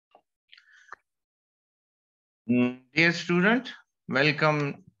Dear student,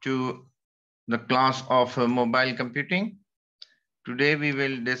 welcome to the class of mobile computing. Today we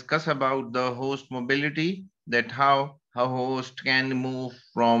will discuss about the host mobility, that how a host can move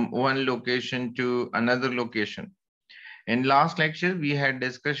from one location to another location. In last lecture, we had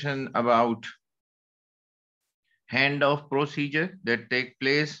discussion about handoff procedure that take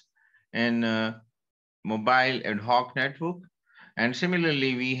place in mobile ad hoc network. And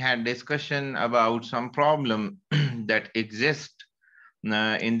similarly, we had discussion about some problem that exist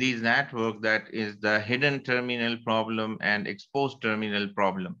in these network, that is the hidden terminal problem and exposed terminal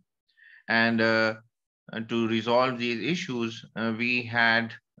problem. And to resolve these issues, we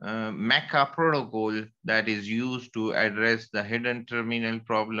had MECA protocol that is used to address the hidden terminal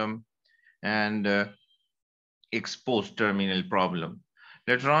problem and exposed terminal problem.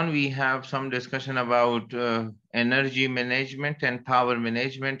 Later on, we have some discussion about energy management and power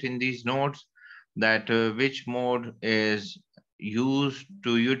management in these nodes, that which mode is used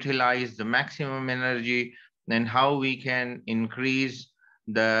to utilize the maximum energy and how we can increase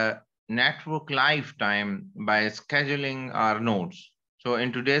the network lifetime by scheduling our nodes. So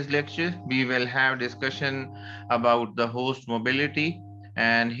in today's lecture, we will have discussion about the host mobility.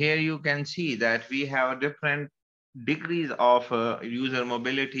 And here you can see that we have different degrees of user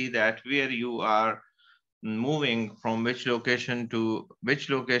mobility, that where you are moving from which location to which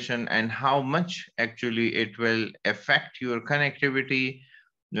location and how much actually it will affect your connectivity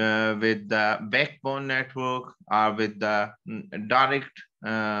with the backbone network or with the direct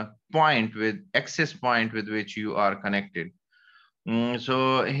point with access point with which you are connected.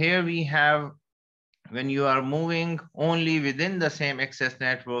 So here we have, when you are moving only within the same access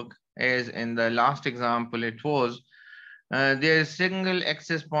network, as in the last example it was, there is single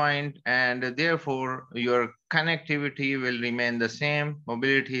access point and therefore your connectivity will remain the same.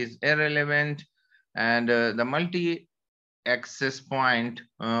 Mobility is irrelevant, and the multi access point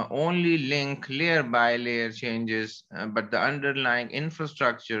only link layer by layer changes, but the underlying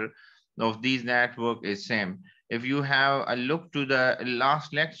infrastructure of these network is same. If you have a look to the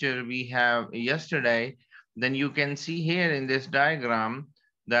last lecture we have yesterday, then you can see here in this diagram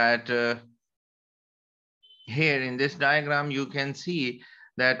that here in this diagram, you can see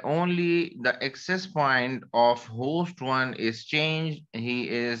that only the access point of host one is changed. He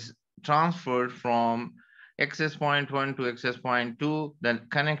is transferred from access point one to access point two. The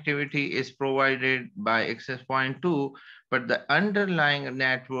connectivity is provided by access point two, but the underlying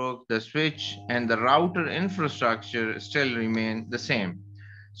network, the switch and the router infrastructure still remain the same.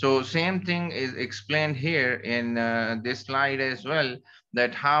 So same thing is explained here in this slide as well,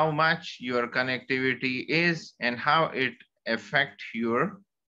 that how much your connectivity is and how it affect your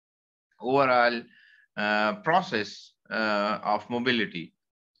overall process of mobility.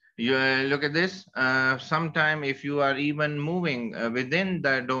 You look at this, sometime if you are even moving within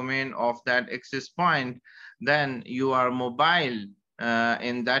the domain of that access point, then you are mobile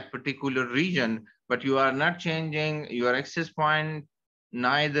in that particular region, but you are not changing your access point,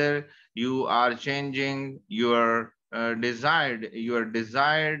 neither you are changing your desired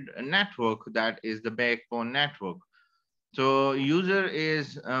network, that is the backbone network. So user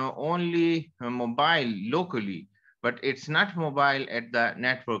is only mobile locally, but it's not mobile at the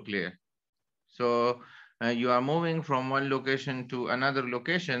network layer. So you are moving from one location to another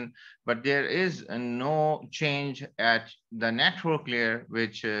location, but there is no change at the network layer,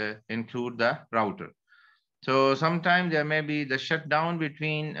 which include the router. So sometimes there may be the shutdown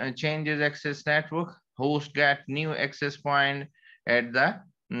between changes access network, host get new access point at the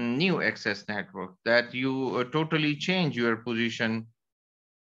new access network, that you totally change your position,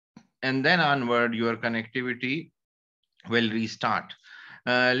 and then onward your connectivity will restart.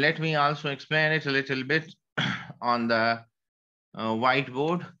 Let me also explain it a little bit on the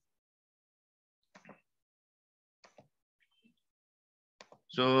whiteboard.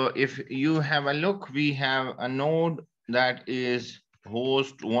 So if you have a look, we have a node that is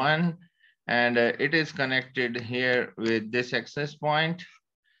host one, and it is connected here with this access point.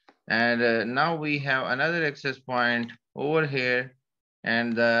 And now we have another access point over here,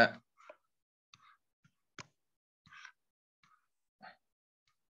 and the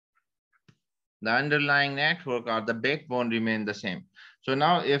underlying network or the backbone remain the same. So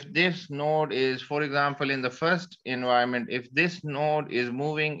now if this node is, for example, in the first environment, if this node is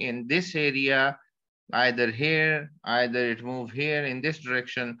moving in this area, either here, either it move here in this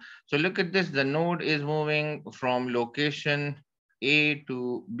direction. So look at this, the node is moving from location A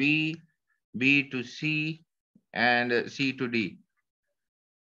to B, B to C, and C to D.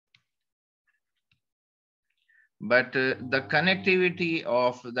 But the connectivity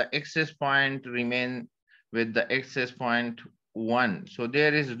of the access point remain with the access point 1. So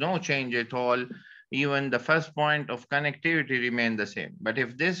there is no change at all. Even the first point of connectivity remain the same. But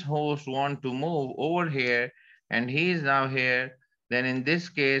if this host want to move over here and he is now here, then in this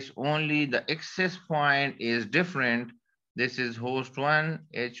case, only the access point is different. This is host 1,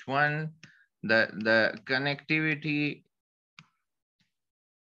 H1. The connectivity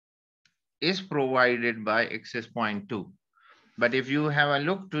is provided by access point 2. But if you have a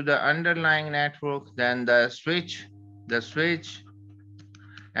look to the underlying network, then the switch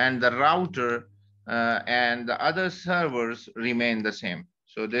and the router and the other servers remain the same.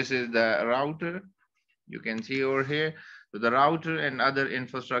 So this is the router. You can see over here. So the router and other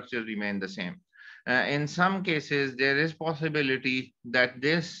infrastructure remain the same. In some cases, there is possibility that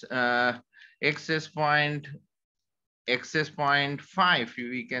this access point 5,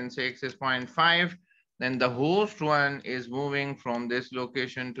 we can say access point 5, then the host 1 is moving from this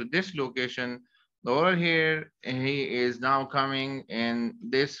location to this location. Over here, he is now coming in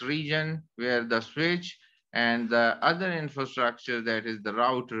this region where the switch and the other infrastructure, that is the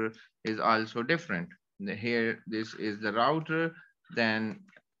router, is also different. Here, this is the router. Then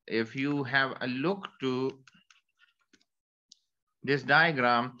if you have a look to this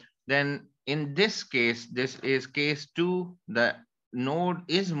diagram, then in this case, this is case 2, the node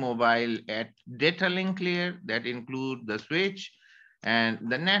is mobile at data link layer that include the switch and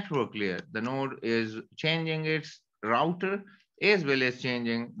the network layer. The node is changing its router as well as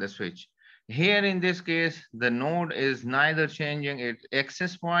changing the switch. Here in this case, the node is neither changing its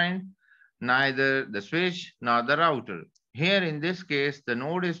access point, neither the switch nor the router. Here in this case, the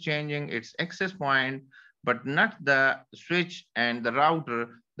node is changing its access point, but not the switch and the router,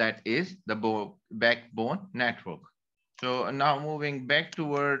 that is the backbone network. So now moving back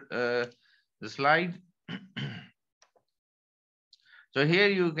toward the slide. So here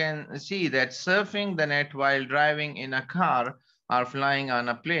you can see that surfing the net while driving in a car or flying on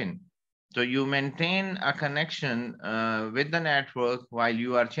a plane. So you maintain a connection with the network while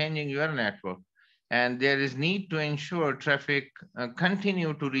you are changing your network. And there is need to ensure traffic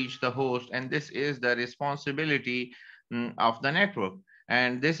continue to reach the host. And this is the responsibility of the network.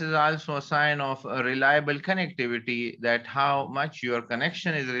 And this is also a sign of a reliable connectivity, that how much your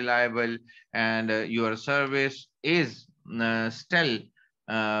connection is reliable and your service is still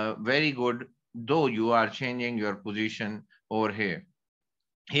very good, though you are changing your position over here.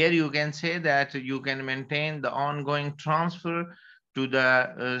 Here you can say that you can maintain the ongoing transfer to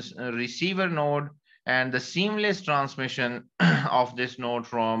the receiver node and the seamless transmission of this node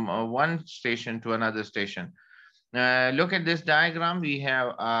from one station to another station. Look at this diagram. We have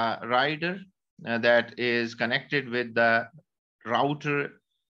a rider that is connected with the router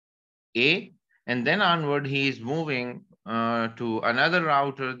A, and then onward he is moving to another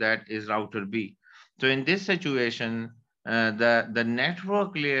router, that is router B. So in this situation, the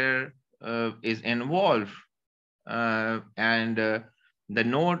network layer is involved and the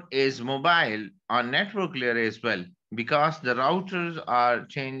node is mobile on network layer as well, because the routers are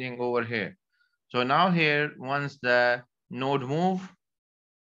changing over here. So now here, once the node move,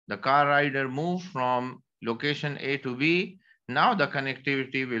 the car rider move from location A to B, now the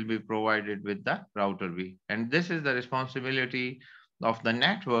connectivity will be provided with the router B. And this is the responsibility of the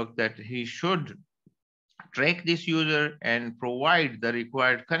network, that he should track this user and provide the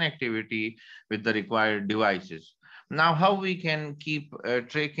required connectivity with the required devices. Now, how we can keep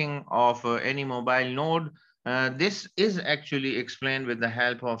tracking of any mobile node? This is actually explained with the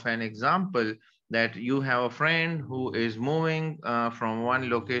help of an example, that you have a friend who is moving from one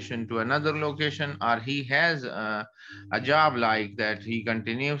location to another location, or he has a job like that he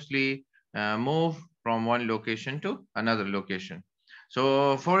continuously move from one location to another location.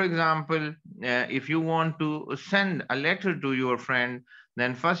 So for example, if you want to send a letter to your friend,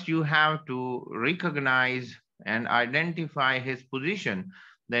 then first you have to recognize and identify his position,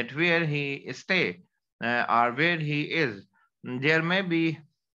 that where he stay or where he is. There may be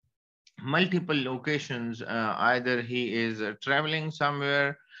multiple locations. Either he is traveling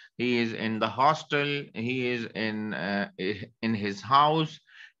somewhere, he is in the hostel, he is in his house,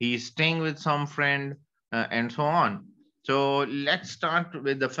 he is staying with some friend, and so on. So let's start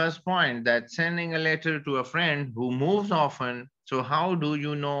with the first point, that sending a letter to a friend who moves often. So how do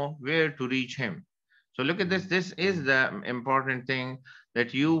you know where to reach him? So look at this. This is the important thing,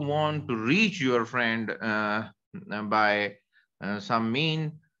 that you want to reach your friend by some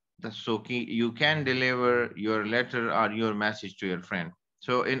mean, so you can deliver your letter or your message to your friend.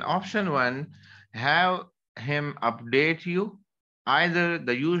 So in option 1, have him update you. Either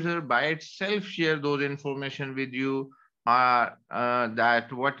the user by itself share those information with you, that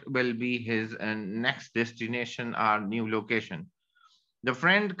what will be his next destination or new location. The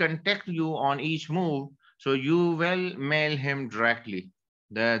friend contact you on each move, so you will mail him directly.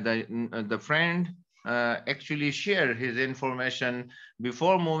 The friend actually share his information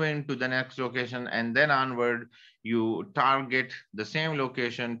before moving to the next location, and then onward you target the same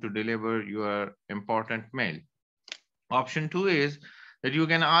location to deliver your important mail. Option two is that you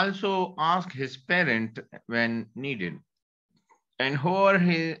can also ask his parent when needed. And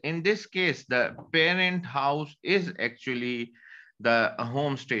in this case, the parent house is actually the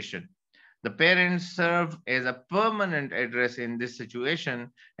home station. The parents serve as a permanent address in this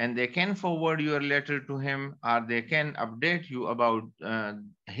situation, and they can forward your letter to him, or they can update you about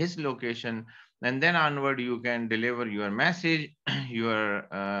his location. And then onward, you can deliver your message, your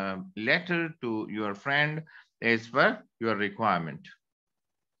letter to your friend as per your requirement.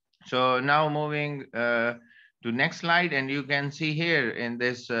 So now moving to next slide, and you can see here in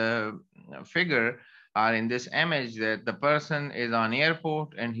this figure or in this image that the person is on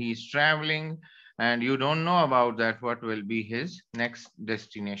airport and he's traveling, and you don't know about that what will be his next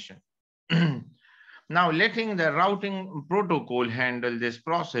destination. Now letting the routing protocol handle this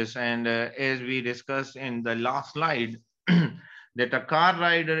process, and as we discussed in the last slide, that a car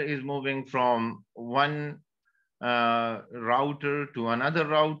rider is moving from one router to another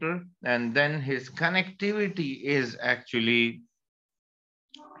router, and then his connectivity is actually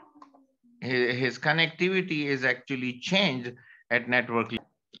his connectivity is actually changed at network.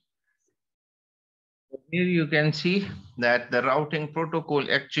 Here you can see that the routing protocol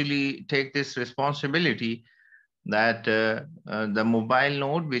actually take this responsibility that the mobile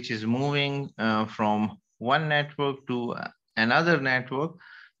node, which is moving from one network to another network,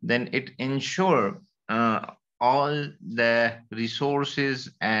 then it ensure all the resources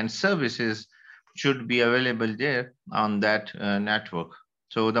and services should be available there on that network.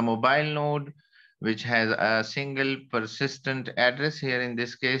 So the mobile node, which has a single persistent address, here in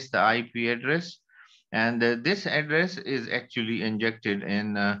this case, the IP address, and this address is actually injected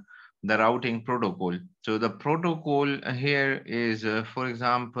in the routing protocol. So the protocol here is, for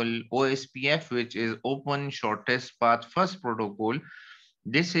example, OSPF, which is Open Shortest Path First Protocol.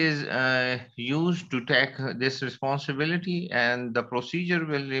 This is used to take this responsibility, and the procedure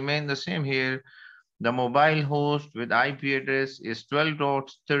will remain the same here. The mobile host with IP address is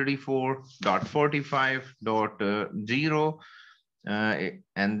 12.34.45.0,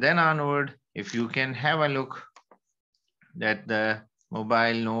 and then onward, if you can have a look that the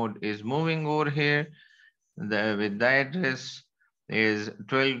mobile node is moving over here, with the address is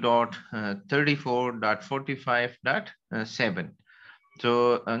 12.34.45.7.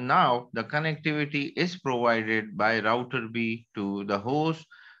 So now the connectivity is provided by router B to the host,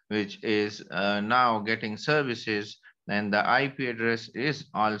 which is now getting services, and the IP address is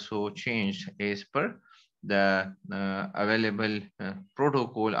also changed as per the available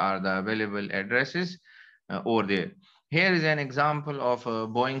protocol or the available addresses over there. Here is an example of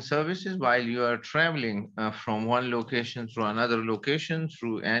Boeing services while you are traveling from one location to another location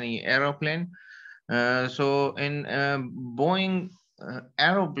through any aeroplane. So in Boeing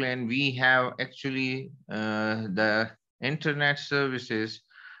aeroplane, we have actually the internet services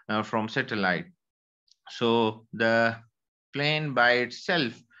from satellite. So the plane by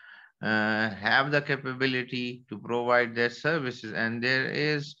itself have the capability to provide their services, and there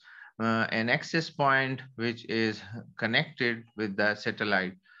is an access point which is connected with the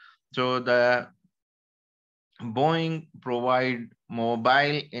satellite. So the Boeing provide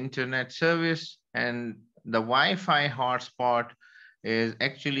mobile internet service, and the Wi-Fi hotspot is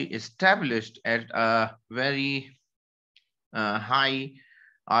actually established at a very high,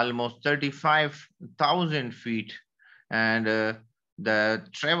 almost 35,000 feet, and the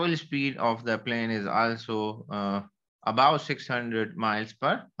travel speed of the plane is also about 600 miles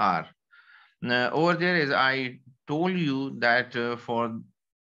per hour. Over there, as I told you that for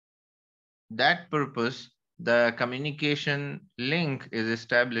that purpose, the communication link is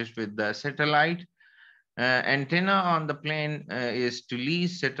established with the satellite. Antenna on the plane is to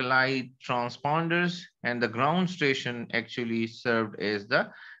lease satellite transponders, and the ground station actually served as the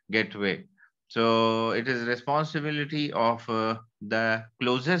gateway. So it is responsibility of the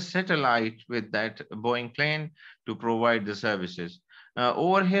closest satellite with that Boeing plane to provide the services.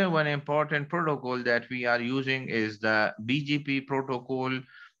 Over here, one important protocol that we are using is the BGP protocol,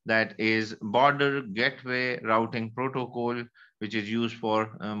 that is Border Gateway Routing Protocol, which is used for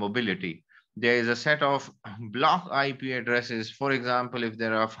mobility. There is a set of block IP addresses. For example, if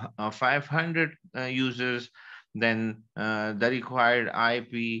there are 500 users, then the required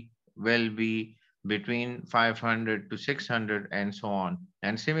IP will be between 500 to 600 and so on.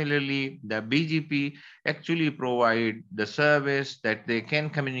 And similarly, the BGP actually provide the service that they can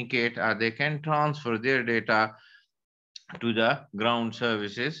communicate or they can transfer their data to the ground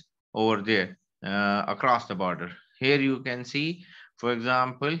services over there across the border. Here you can see, for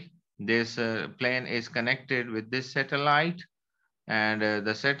example, this plane is connected with this satellite, and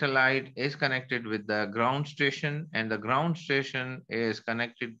the satellite is connected with the ground station, and the ground station is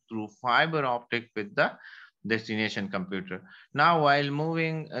connected through fiber optic with the destination computer. Now, while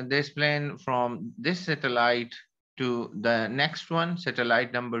moving this plane from this satellite to the next one,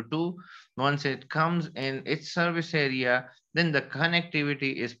 satellite number 2, once it comes in its service area, then the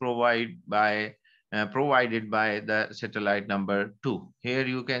connectivity is provided by the satellite number 2. Here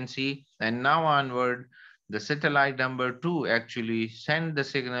you can see, and now onward, the satellite number 2 actually send the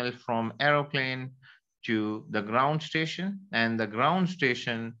signal from aeroplane to the ground station, and the ground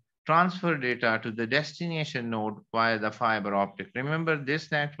station transfer data to the destination node via the fiber optic. Remember,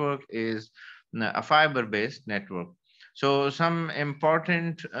 this network is a fiber-based network. So some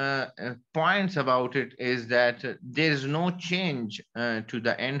important points about it is that there is no change to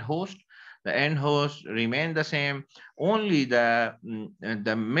the end host. The end host remain the same. Only the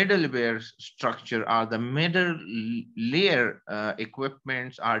middleware structure or the middle layer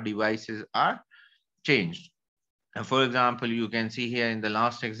equipments or devices are changed. For example, you can see here in the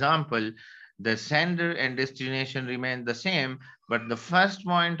last example, the sender and destination remain the same, but the first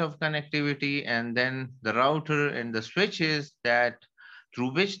point of connectivity and then the router and the switches that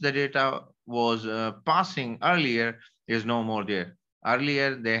through which the data was passing earlier is no more there.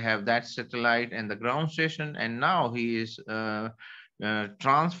 Earlier, they have that satellite and the ground station, and now he is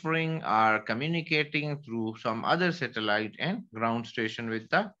transferring or communicating through some other satellite and ground station with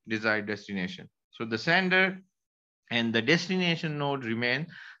the desired destination. So the sender and the destination node remain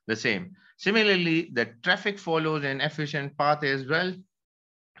the same. Similarly, the traffic follows an efficient path as well.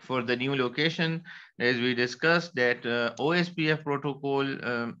 For the new location, as we discussed, that OSPF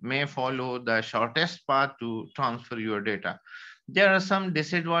protocol may follow the shortest path to transfer your data. There are some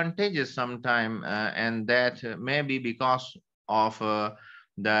disadvantages sometime, and that may be because of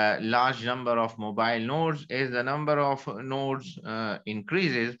the large number of mobile nodes. As the number of nodes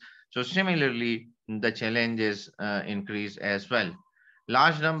increases, so similarly, the challenges increase as well.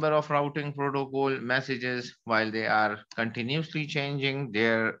 Large number of routing protocol messages while they are continuously changing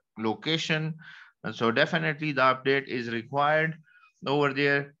their location. So definitely the update is required over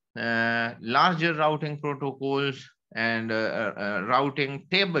there. Larger routing protocols and routing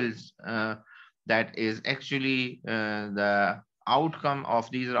tables that is actually the outcome of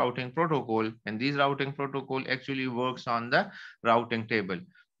these routing protocol, and these routing protocol actually works on the routing table.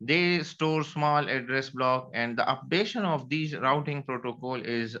 They store small address block, and the updation of these routing protocol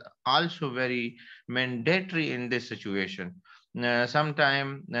is also very mandatory in this situation.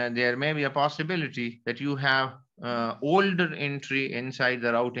 Sometime there may be a possibility that you have older entry inside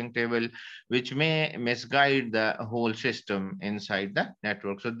the routing table, which may misguide the whole system inside the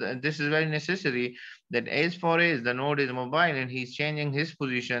network. So this is very necessary that as far as the node is mobile and he's changing his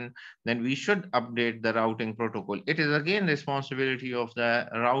position, then we should update the routing protocol. It is again responsibility of the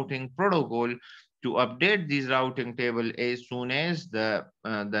routing protocol to update this routing table as soon as the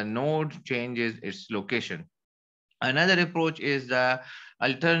node changes its location. Another approach is the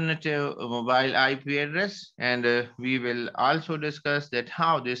alternative mobile IP address, and we will also discuss that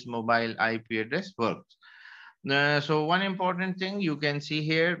how this mobile IP address works. So one important thing you can see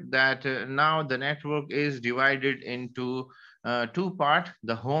here that now the network is divided into two parts,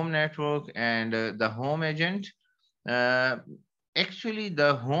 the home network and the home agent. Uh, Actually,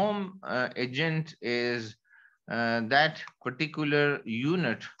 the home agent is that particular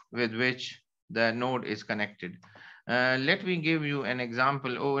unit with which the node is connected. Let me give you an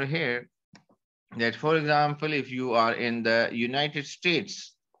example over here that, for example, if you are in the United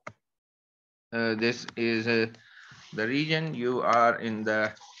States, this is the region you are in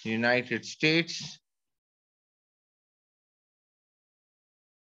the United States.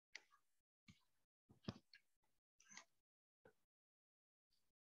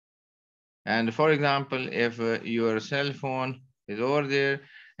 And for example, if your cell phone is over there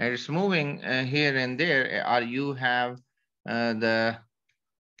and it's moving here and there, or you have the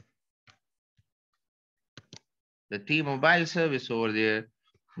T-Mobile service over there,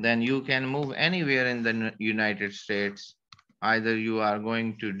 then you can move anywhere in the United States. Either you are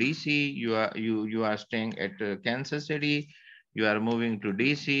going to DC, you are staying at Kansas City, you are moving to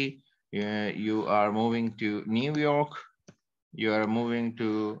DC, you are moving to New York, you are moving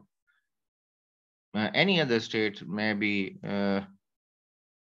to any other state, maybe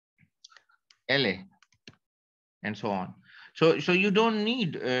LA, and so on. So you don't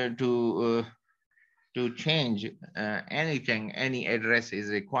need to change anything, any address is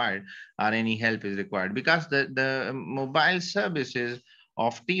required or any help is required, because the mobile services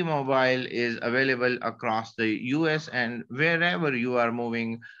of T-Mobile is available across the US, and wherever you are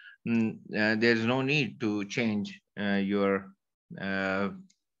moving, there's no need to change uh, your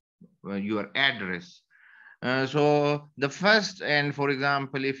address. So the first, and for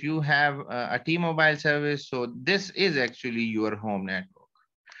example, if you have a T-Mobile service, so this is actually your home network.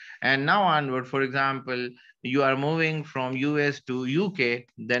 And now onward, for example, you are moving from US to UK,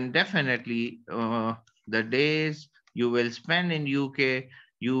 then definitely the days you will spend in UK,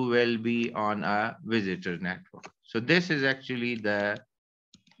 you will be on a visitor network. So this is actually the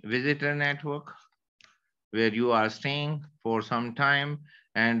visitor network where you are staying for some time,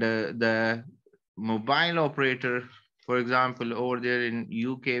 and the mobile operator, for example, over there in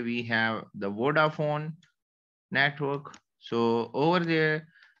UK, we have the Vodafone network. So over there,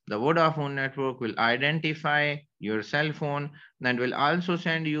 the Vodafone network will identify your cell phone and will also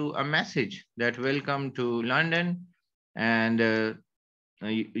send you a message that welcome to London, and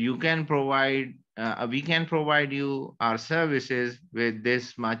you can provide, we can provide you our services with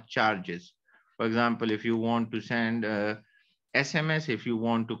this much charges. For example, if you want to send SMS, if you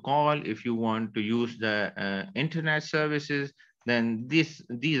want to call, if you want to use the internet services, then these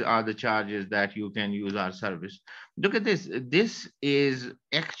are the charges that you can use our service. Look at this. This is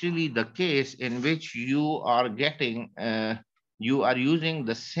actually the case in which you are getting, you are using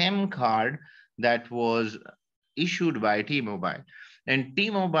the same card that was issued by T-Mobile. And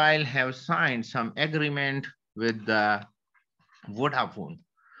T-Mobile have signed some agreement with the Vodafone.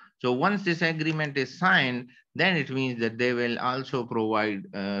 So once this agreement is signed, then it means that they will also provide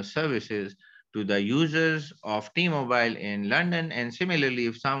services to the users of T-Mobile in London. And similarly,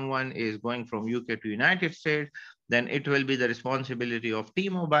 if someone is going from UK to United States, then it will be the responsibility of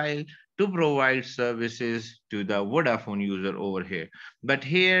T-Mobile to provide services to the Vodafone user over here. But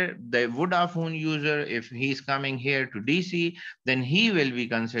here, the Vodafone user, if he's coming here to DC, then he will be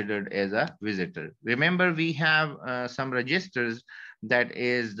considered as a visitor. Remember, we have some registers, that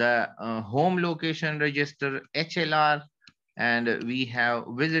is the home location register, HLR, and we have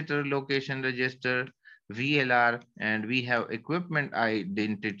visitor location register, VLR, and we have equipment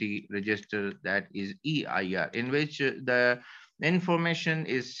identity register, that is EIR, in which the information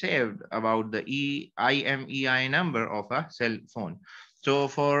is saved about the IMEI number of a cell phone. So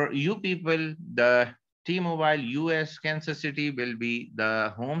for you people, the T-Mobile US Kansas City will be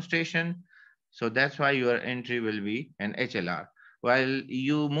the home station. So that's why your entry will be an HLR. While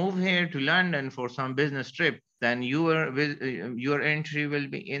you move here to London for some business trip, then your entry will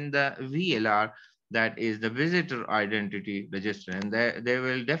be in the VLR, that is the visitor identity register, and they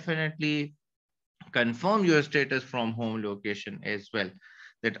will definitely confirm your status from home location as well,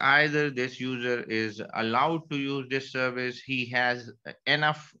 that either this user is allowed to use this service, he has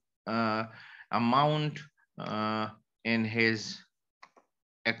enough amount in his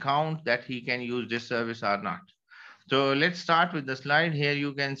account that he can use this service or not. So let's start with the slide. Here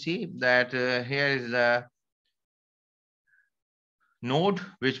you can see that here is the node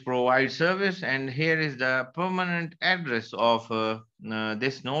which provides service, and here is the permanent address of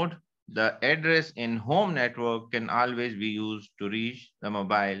this node. The address in home network can always be used to reach the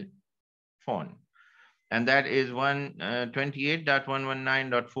mobile phone, and that is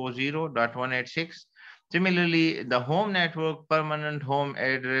 128.119.40.186. Similarly, the home network permanent home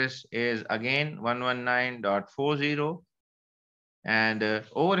address is again 119.40. And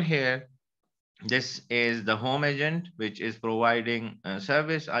over here, this is the home agent, which is providing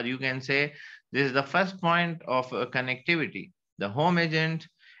service, or you can say this is the first point of connectivity. The home agent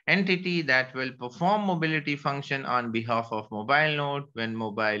entity that will perform mobility function on behalf of mobile node when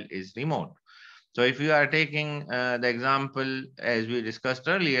mobile is remote. So if you are taking the example as we discussed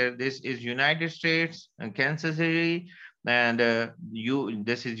earlier, this is United States and Kansas City, and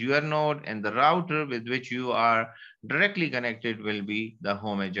this is your node, and the router with which you are directly connected will be the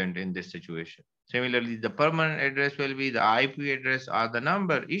home agent in this situation. Similarly, the permanent address will be the IP address or the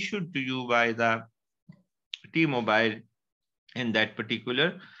number issued to you by the T-Mobile in that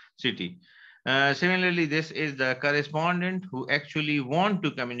particular city. Similarly, this is the correspondent who actually want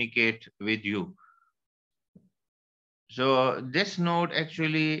to communicate with you. So this node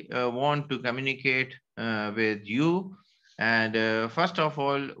actually want to communicate with you. And first of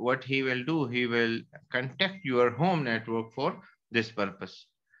all, what he will do, he will contact your home network for this purpose.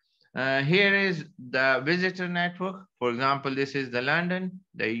 Here is the visitor network. For example, this is the London,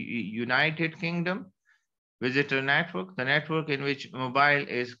 the United Kingdom visitor network, the network in which mobile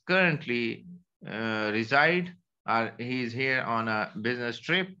is currently reside, or he is here on a business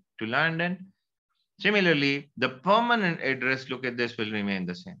trip to London. Similarly, the permanent address, look at this, will remain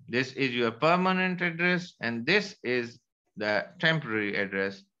the same. This is your permanent address, and this is the temporary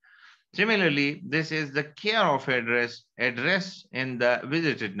address. Similarly, this is the care of address in the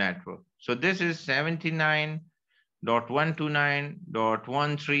visited network. So this is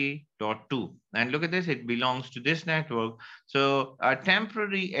 79.129.13.2. And look at this, it belongs to this network. So a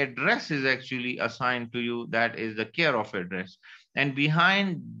temporary address is actually assigned to you. That is the care of address. And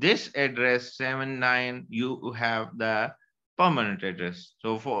behind this address 79, you have the permanent address.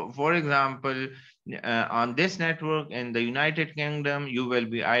 So for example, on this network in the United Kingdom, you will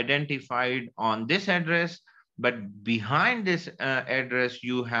be identified on this address, but behind this address,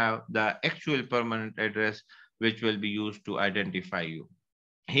 you have the actual permanent address, which will be used to identify you.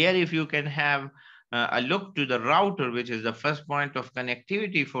 Here, if you can have a look to the router, which is the first point of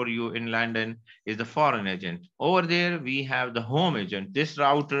connectivity for you in London, is the foreign agent. Over there, we have the home agent. This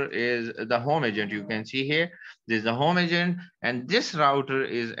router is the home agent. You can see here, this is the home agent, and this router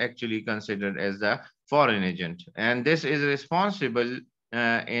is actually considered as the foreign agent. And this is responsible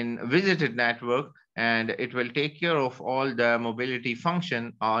in visited network, and it will take care of all the mobility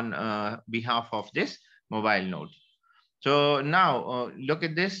function on behalf of this mobile node. So now look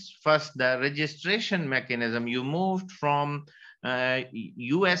at this. First, the registration mechanism. You moved from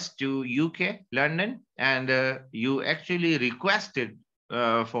US to UK, London, and you actually requested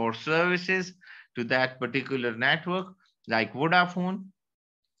for services to that particular network, like Vodafone.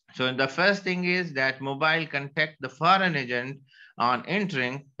 So the first thing is that mobile contact the foreign agent on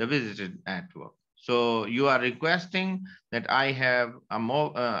entering the visited network. So you are requesting that I have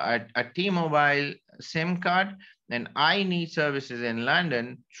a T-Mobile SIM card, and I need services in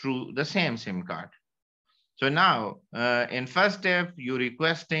London through the same SIM card. So now, in first step, you're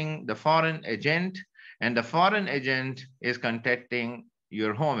requesting the foreign agent, and the foreign agent is contacting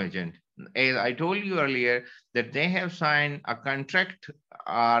your home agent. As I told you earlier, that they have signed a contract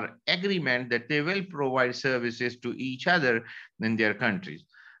or agreement that they will provide services to each other in their countries.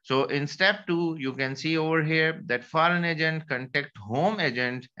 So in step 2, you can see over here that foreign agent contact home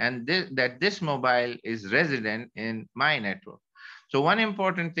agent, and that this mobile is resident in my network. So one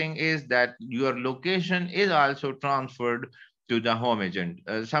important thing is that your location is also transferred to the home agent.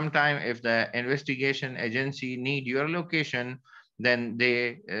 Sometime if the investigation agency need your location, then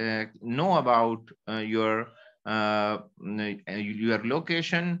they know about your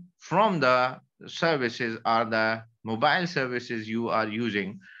location from the services or the mobile services you are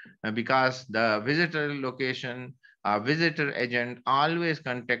using, because the visitor location, visitor agent always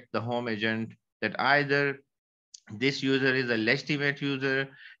contact the home agent that either this user is a legitimate user,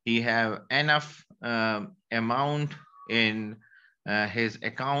 he have enough amount in his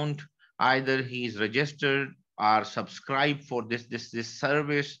account, either he's registered or subscribed for this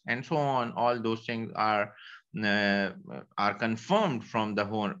service, and so on. All those things are confirmed from the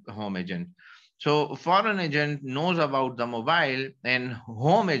home agent. So foreign agent knows about the mobile, and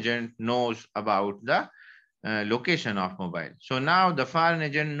home agent knows about the location of mobile. So now the foreign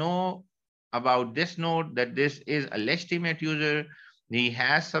agent know about this node, that this is a legitimate user. He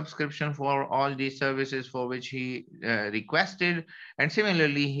has subscription for all these services for which he requested. And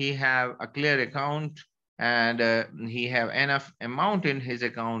similarly, he have a clear account, and he have enough amount in his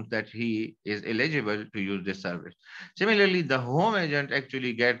account that he is eligible to use this service. Similarly, the home agent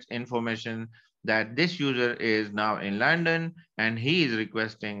actually gets information that this user is now in London and he is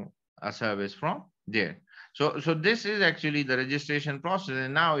requesting a service from there. So this is actually the registration process.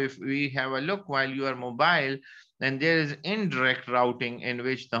 And now if we have a look while you are mobile, then there is indirect routing in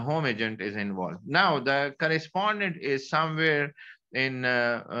which the home agent is involved. Now the correspondent is somewhere in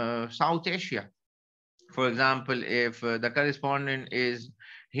South Asia. For example, if the correspondent is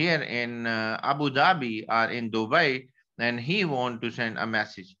here in Abu Dhabi or in Dubai, then he want to send a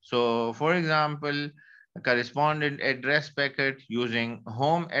message. So for example, correspondent address packet using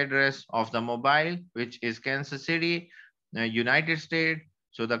home address of the mobile, which is Kansas City, United States.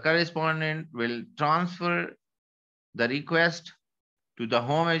 So the correspondent will transfer the request to the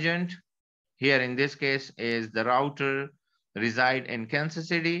home agent. Here in this case is the router reside in Kansas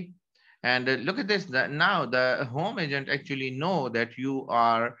City. And look at this, now the home agent actually know that you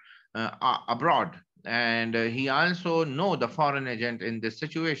are abroad, and he also know the foreign agent in this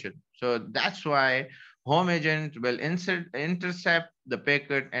situation. So that's why home agent will intercept the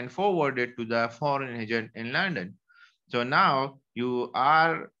packet and forward it to the foreign agent in London. So now you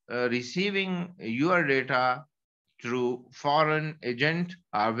are receiving your data through foreign agent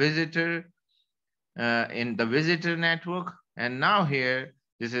or visitor in the visitor network. And now here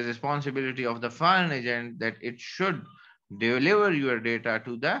This is responsibility of the foreign agent that it should deliver your data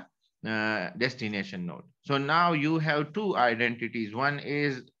to the destination node. So now you have two identities. One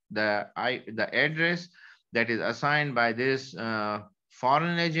is the address that is assigned by this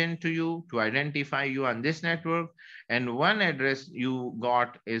foreign agent to you to identify you on this network, and one address you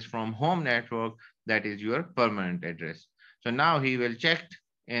got is from home network, that is your permanent address. So now he will check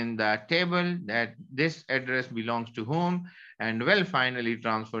in the table that this address belongs to whom, and will finally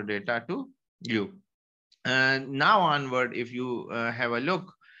transfer data to you. Now onward, if you have a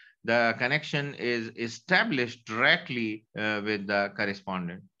look, the connection is established directly with the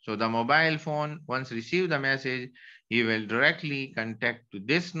correspondent. So the mobile phone, once receive the message, he will directly contact to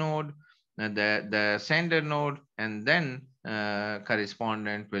this node, the sender node, and then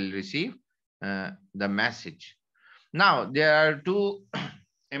correspondent will receive the message. Now, there are two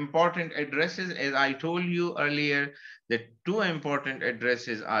important addresses. As I told you earlier, that two important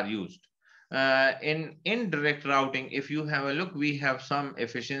addresses are used. In indirect routing, if you have a look, we have some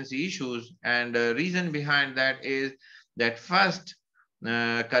efficiency issues. And the reason behind that is that first,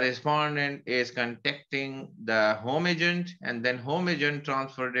 correspondent is contacting the home agent, and then home agent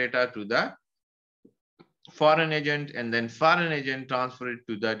transfer data to the foreign agent, and then foreign agent transfer it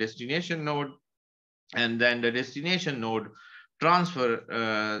to the destination node, and then the destination node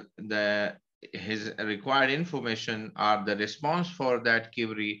transfer his required information or the response for that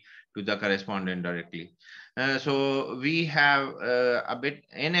query to the correspondent directly. So we have a bit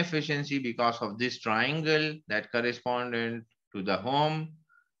inefficiency because of this triangle, that correspondent to the home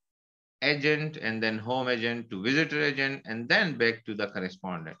agent, and then home agent to visitor agent, and then back to the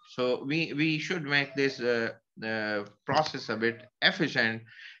correspondent. So we should make this process a bit efficient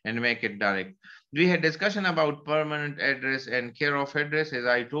and make it direct. We had discussion about permanent address and care of address. As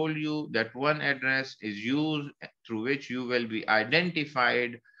I told you, that one address is used through which you will be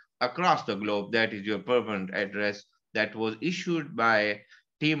identified across the globe. That is your permanent address that was issued by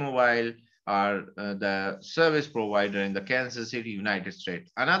T-Mobile or the service provider in the Kansas City, United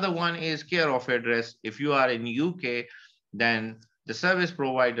States. Another one is care of address. If you are in UK, then the service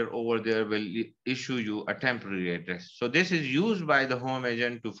provider over there will issue you a temporary address. So this is used by the home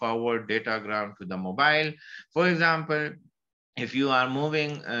agent to forward datagram to the mobile. For example, if you are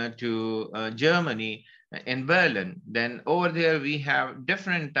moving to Germany, in Berlin, then over there we have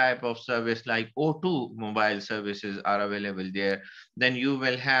different type of service like O2 mobile services are available there. Then you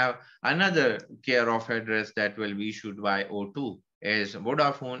will have another care of address that will be issued by O2, as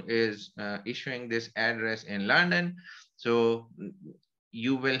Vodafone is issuing this address in London. So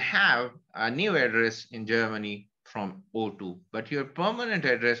you will have a new address in Germany from O2, but your permanent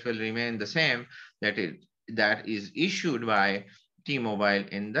address will remain the same, that is issued by T-Mobile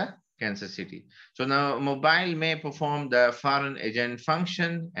in the Kansas City. So now mobile may perform the foreign agent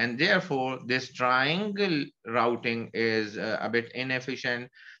function, and therefore this triangle routing is a bit inefficient.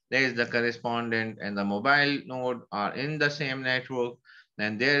 There is the correspondent and the mobile node are in the same network,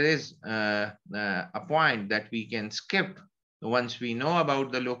 and there is a point that we can skip. Once we know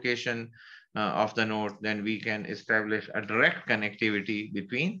about the location of the node, then we can establish a direct connectivity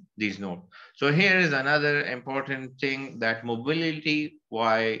between these nodes. So here is another important thing, that mobility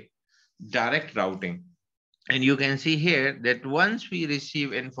by direct routing. And you can see here that once we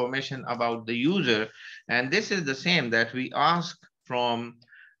receive information about the user, and this is the same that we ask from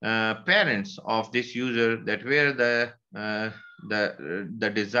parents of this user, that where the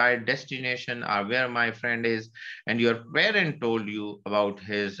desired destination or where my friend is, and your parent told you about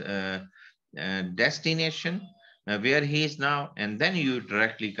his destination, where he is now, and then you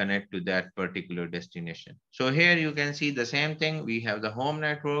directly connect to that particular destination. So here you can see the same thing. We have the home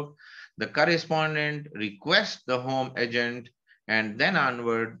network, the correspondent requests the home agent, and then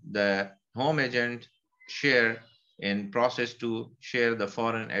onward the home agent share in process to share the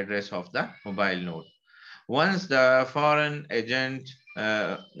foreign address of the mobile node. Once the foreign agent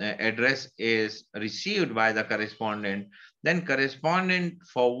address is received by the correspondent, then correspondent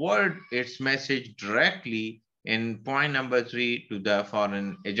forward its message directly in point number 3 to the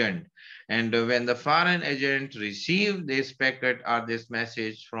foreign agent. And when the foreign agent receives this packet or this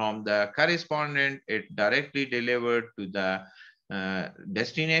message from the correspondent, it directly delivered to the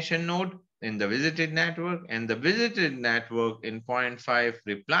destination node in the visited network, and the visited network in point 5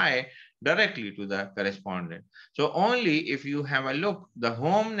 reply directly to the correspondent. So only if you have a look, the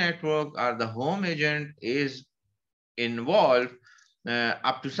home network or the home agent is involved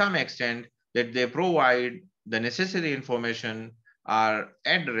up to some extent, that they provide the necessary information or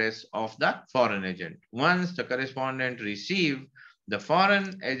address of the foreign agent. Once the correspondent receive the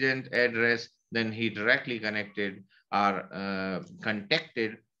foreign agent address, then he directly connected are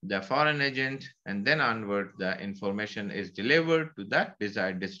contacted the foreign agent, and then onward the information is delivered to the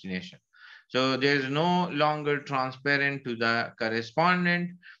desired destination. So there is no longer transparent to the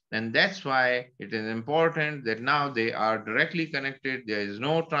correspondent, and that's why it is important that now they are directly connected. There is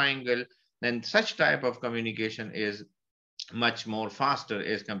no triangle, then such type of communication is much more faster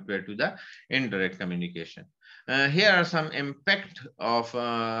as compared to the indirect communication. Here are some impact of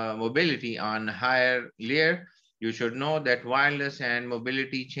mobility on higher layer. You should know that wireless and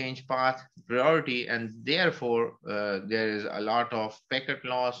mobility change path priority, and therefore there is a lot of packet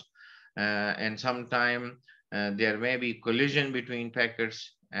loss, and sometime there may be collision between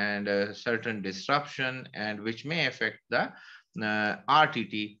packets and certain disruption, and which may affect the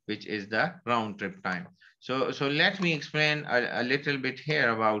RTT, which is the round trip time. So let me explain a little bit here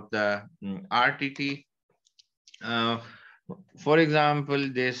about the RTT. Uh, for example,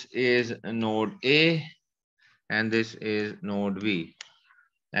 this is node A and this is node V.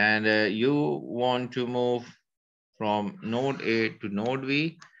 And you want to move from node A to node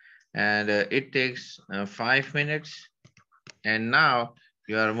V, and it takes 5 minutes. And now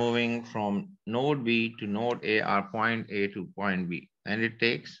you are moving from node B to node A, or point A to point B, and it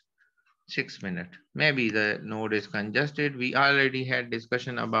takes 6 minutes. Maybe the node is congested. We already had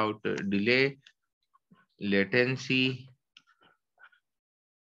discussion about delay, latency,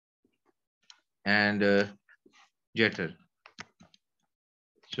 and jitter.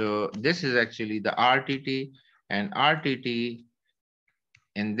 So this is actually the RTT, and RTT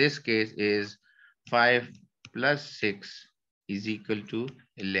in this case is 5 plus 6 is equal to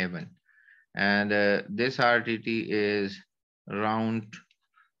 11. And this RTT is round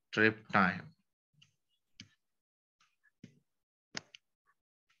trip time.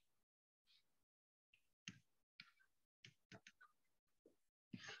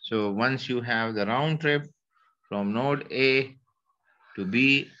 So once you have the round trip from node A to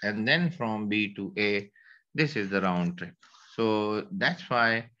B and then from B to A, this is the round trip. So that's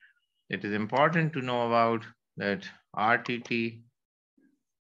why it is important to know about that RTT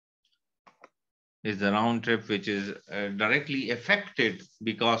is the round trip which is directly affected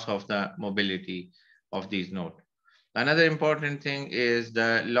because of the mobility of these nodes. Another important thing is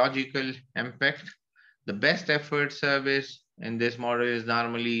the logical impact. The best effort service in this model is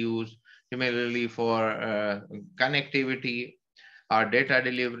normally used similarly for connectivity or data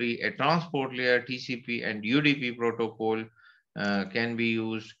delivery. A transport layer, TCP and UDP protocol can be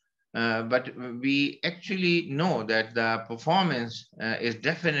used. But we actually know that the performance is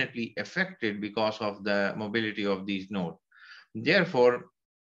definitely affected because of the mobility of these nodes. Therefore,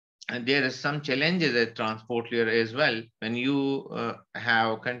 and there is some challenges at transport layer as well. When you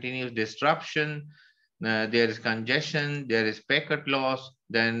have continuous disruption, there is congestion, there is packet loss,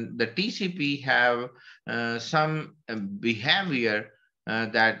 then the TCP have some behavior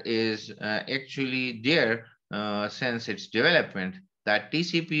that is actually there since its development, that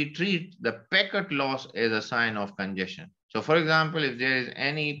TCP treat the packet loss as a sign of congestion. So for example, if there is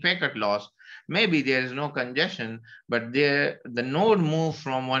any packet loss, maybe there is no congestion, but the node moved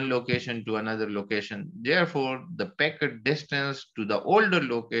from one location to another location. Therefore, the packet distance to the older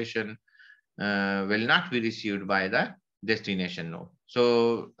location will not be received by the destination node.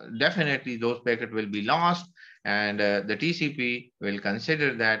 So definitely those packets will be lost, and the TCP will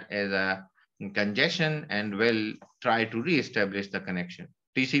consider that as a congestion and will try to reestablish the connection.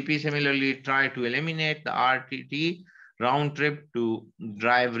 TCP similarly try to eliminate the RTT round trip to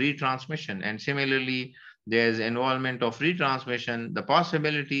drive retransmission, and similarly there's involvement of retransmission, the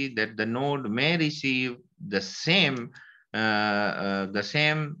possibility that the node may receive the same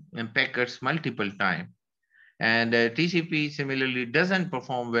packets multiple times. And TCP similarly doesn't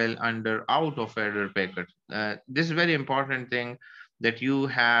perform well under out of order packets. This is very important thing that you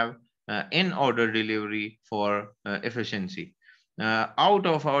have in order delivery for efficiency. Out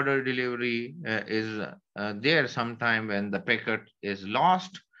of order delivery is there sometime when the packet is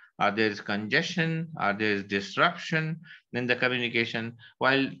lost, or there is congestion, or there is disruption in the communication,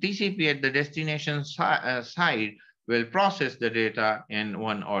 while TCP at the destination side will process the data in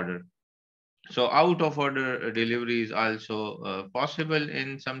one order. So out of order delivery is also possible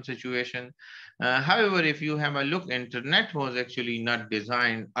in some situation. However, if you have a look, internet was actually not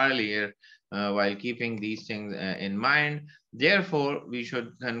designed earlier while keeping these things in mind. Therefore, we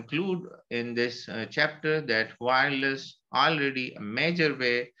should conclude in this chapter that wireless already a major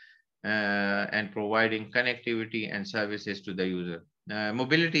way and providing connectivity and services to the user.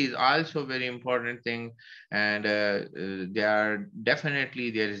 Mobility is also a very important thing, and there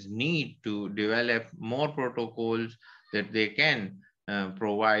is need to develop more protocols that they can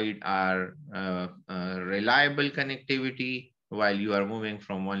provide our reliable connectivity while you are moving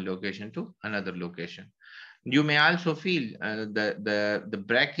from one location to another location. You may also feel the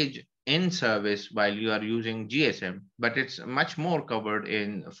breakage in service while you are using GSM, but it's much more covered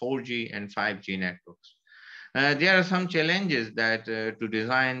in 4G and 5G networks. There are some challenges that to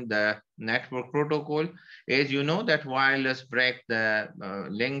design the network protocol. As you know, that wireless break the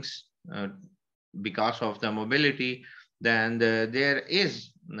links because of the mobility, then there is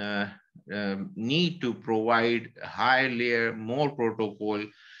need to provide higher layer, more protocol,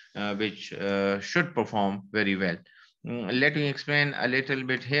 which should perform very well. Let me explain a little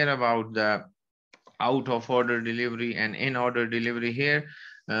bit here about the out of order delivery and in order delivery here.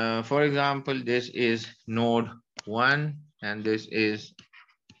 For example, this is node 1 and this is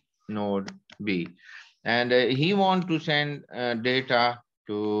node B. And he want to send data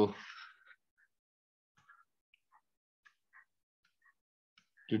to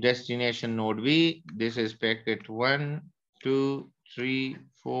destination node B. This is packet 1, 2, 3,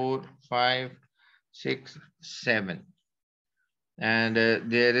 4, 5, 6, 7. And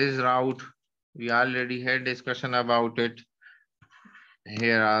there is route. We already had discussion about it.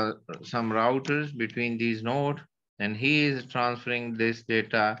 Here are some routers between these nodes, and he is transferring this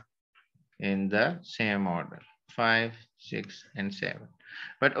data in the same order, 5, 6, and 7.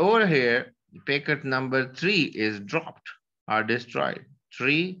 But over here, packet number 3 is dropped or destroyed.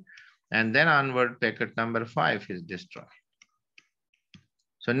 3, and then onward, packet number 5 is destroyed.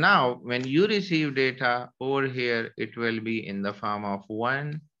 So now when you receive data over here, it will be in the form of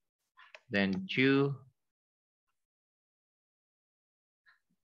 1, then 2,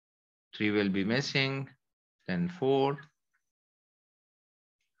 3 will be missing, then 4,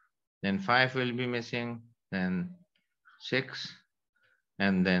 then 5 will be missing, then 6,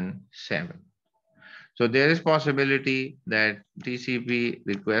 and then 7. So there is possibility that TCP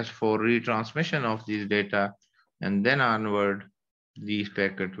requests for retransmission of these data, and then onward, these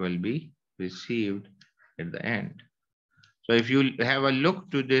packets will be received at the end. So if you have a look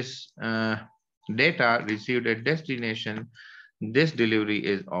to this data received at destination, this delivery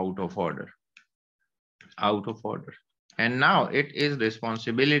is out of order. Out of order. And now it is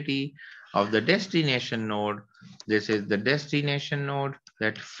responsibility of the destination node. This is the destination node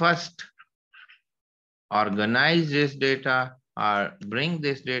that first organize this data or bring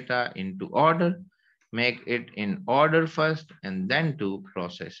this data into order, make it in order first, and then to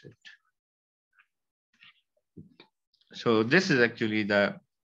process it. So this is actually the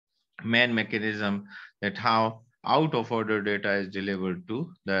main mechanism that how out of order data is delivered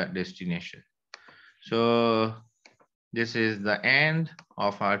to the destination. So this is the end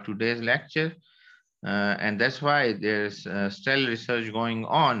of our today's lecture. And that's why there's still research going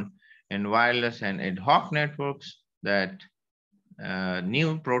on in wireless and ad hoc networks that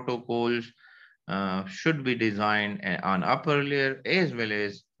new protocols should be designed on upper layer as well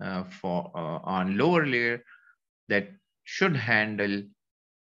as on lower layer that should handle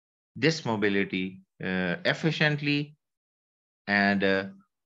this mobility efficiently, and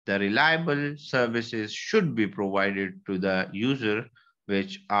the reliable services should be provided to the user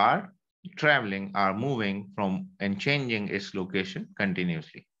which are traveling, are moving from and changing its location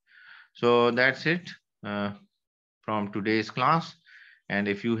continuously. So that's it from today's class. And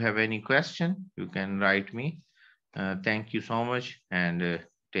if you have any question, you can write me. Thank you so much and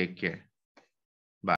take care.